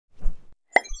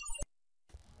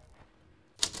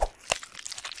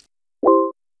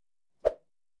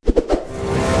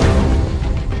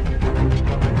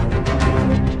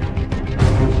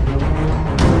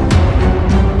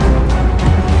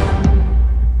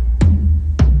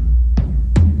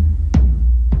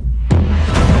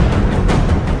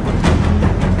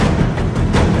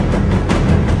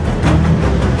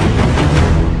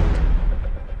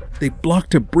They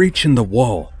blocked a breach in the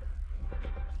wall.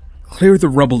 Clear the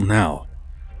rubble now.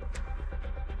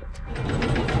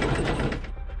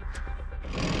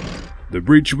 The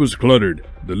breach was cluttered.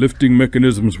 The lifting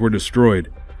mechanisms were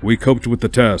destroyed. We coped with the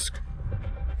task.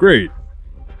 Great.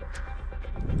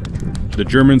 The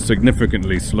Germans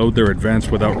significantly slowed their advance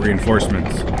without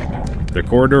reinforcements. The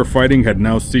corridor fighting had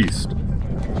now ceased.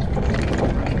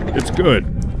 It's good,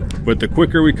 but the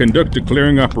quicker we conduct a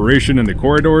clearing operation in the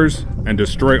corridors and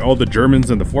destroy all the Germans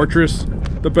in the fortress,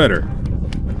 the better.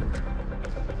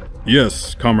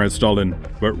 Yes, Comrade Stalin,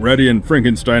 but Reddy and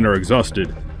Frankenstein are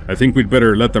exhausted. I think we'd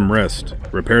better let them rest,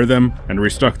 repair them, and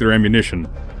restock their ammunition.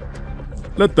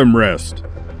 Let them rest.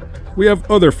 We have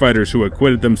other fighters who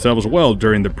acquitted themselves well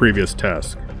during the previous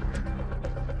task.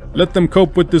 Let them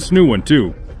cope with this new one,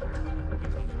 too.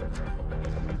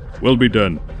 Will be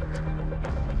done.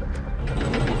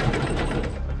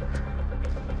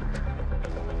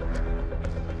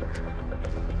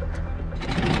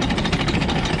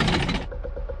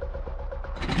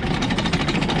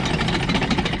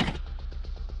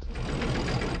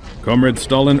 Comrade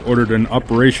Stalin ordered an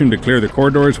operation to clear the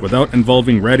corridors without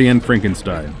involving Ratty and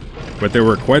Frankenstein, but there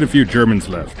were quite a few Germans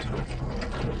left.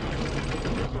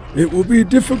 It will be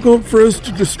difficult for us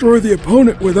to destroy the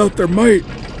opponent without their might.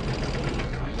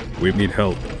 We need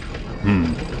help.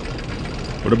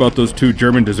 What about those 2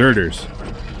 German deserters?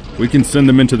 We can send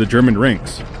them into the German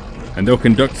ranks, and they'll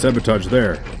conduct sabotage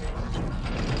there.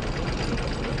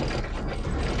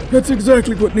 That's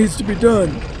exactly what needs to be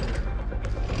done.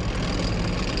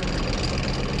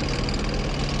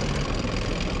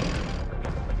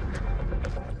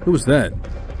 Who was that?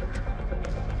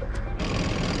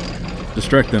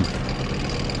 Distract them.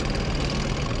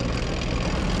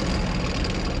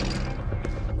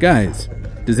 Guys,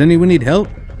 does anyone need help?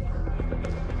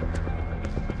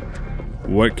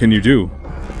 What can you do?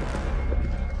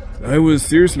 I was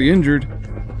seriously injured.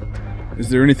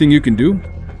 Is there anything you can do?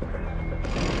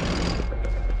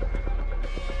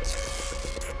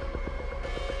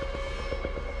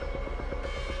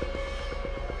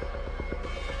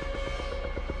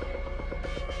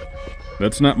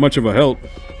 That's not much of a help.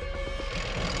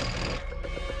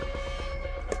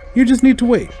 You just need to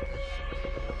wait.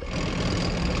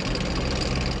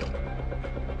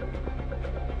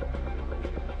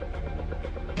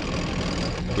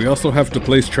 We also have to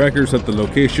place trackers at the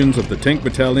locations of the tank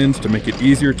battalions to make it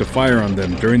easier to fire on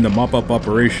them during the mop-up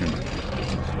operation.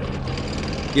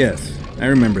 Yes, I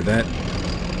remember that.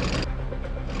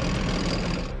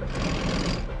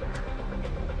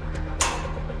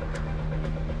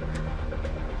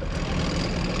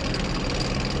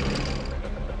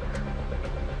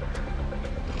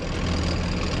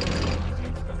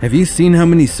 Have you seen how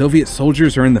many Soviet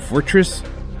soldiers are in the fortress?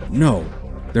 No,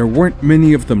 there weren't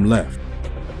many of them left.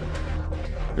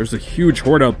 There's a huge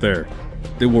horde out there.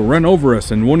 They will run over us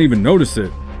and won't even notice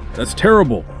it. That's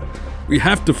terrible. We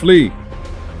have to flee.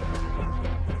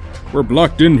 We're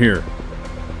blocked in here.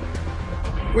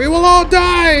 We will all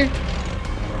die!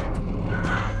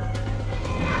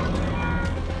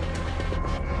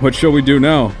 What shall we do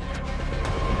now?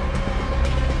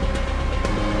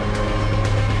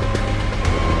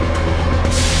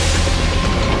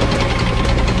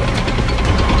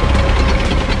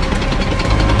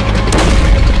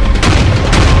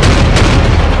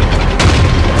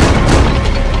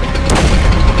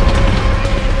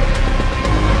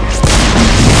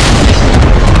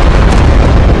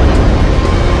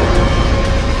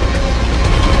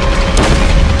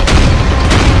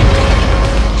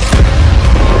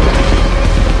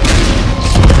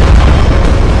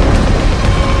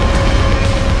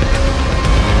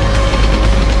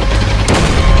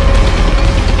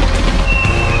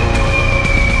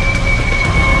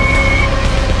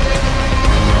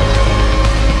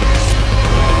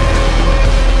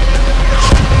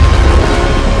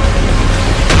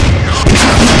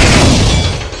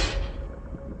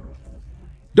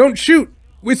 Don't shoot!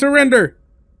 We surrender!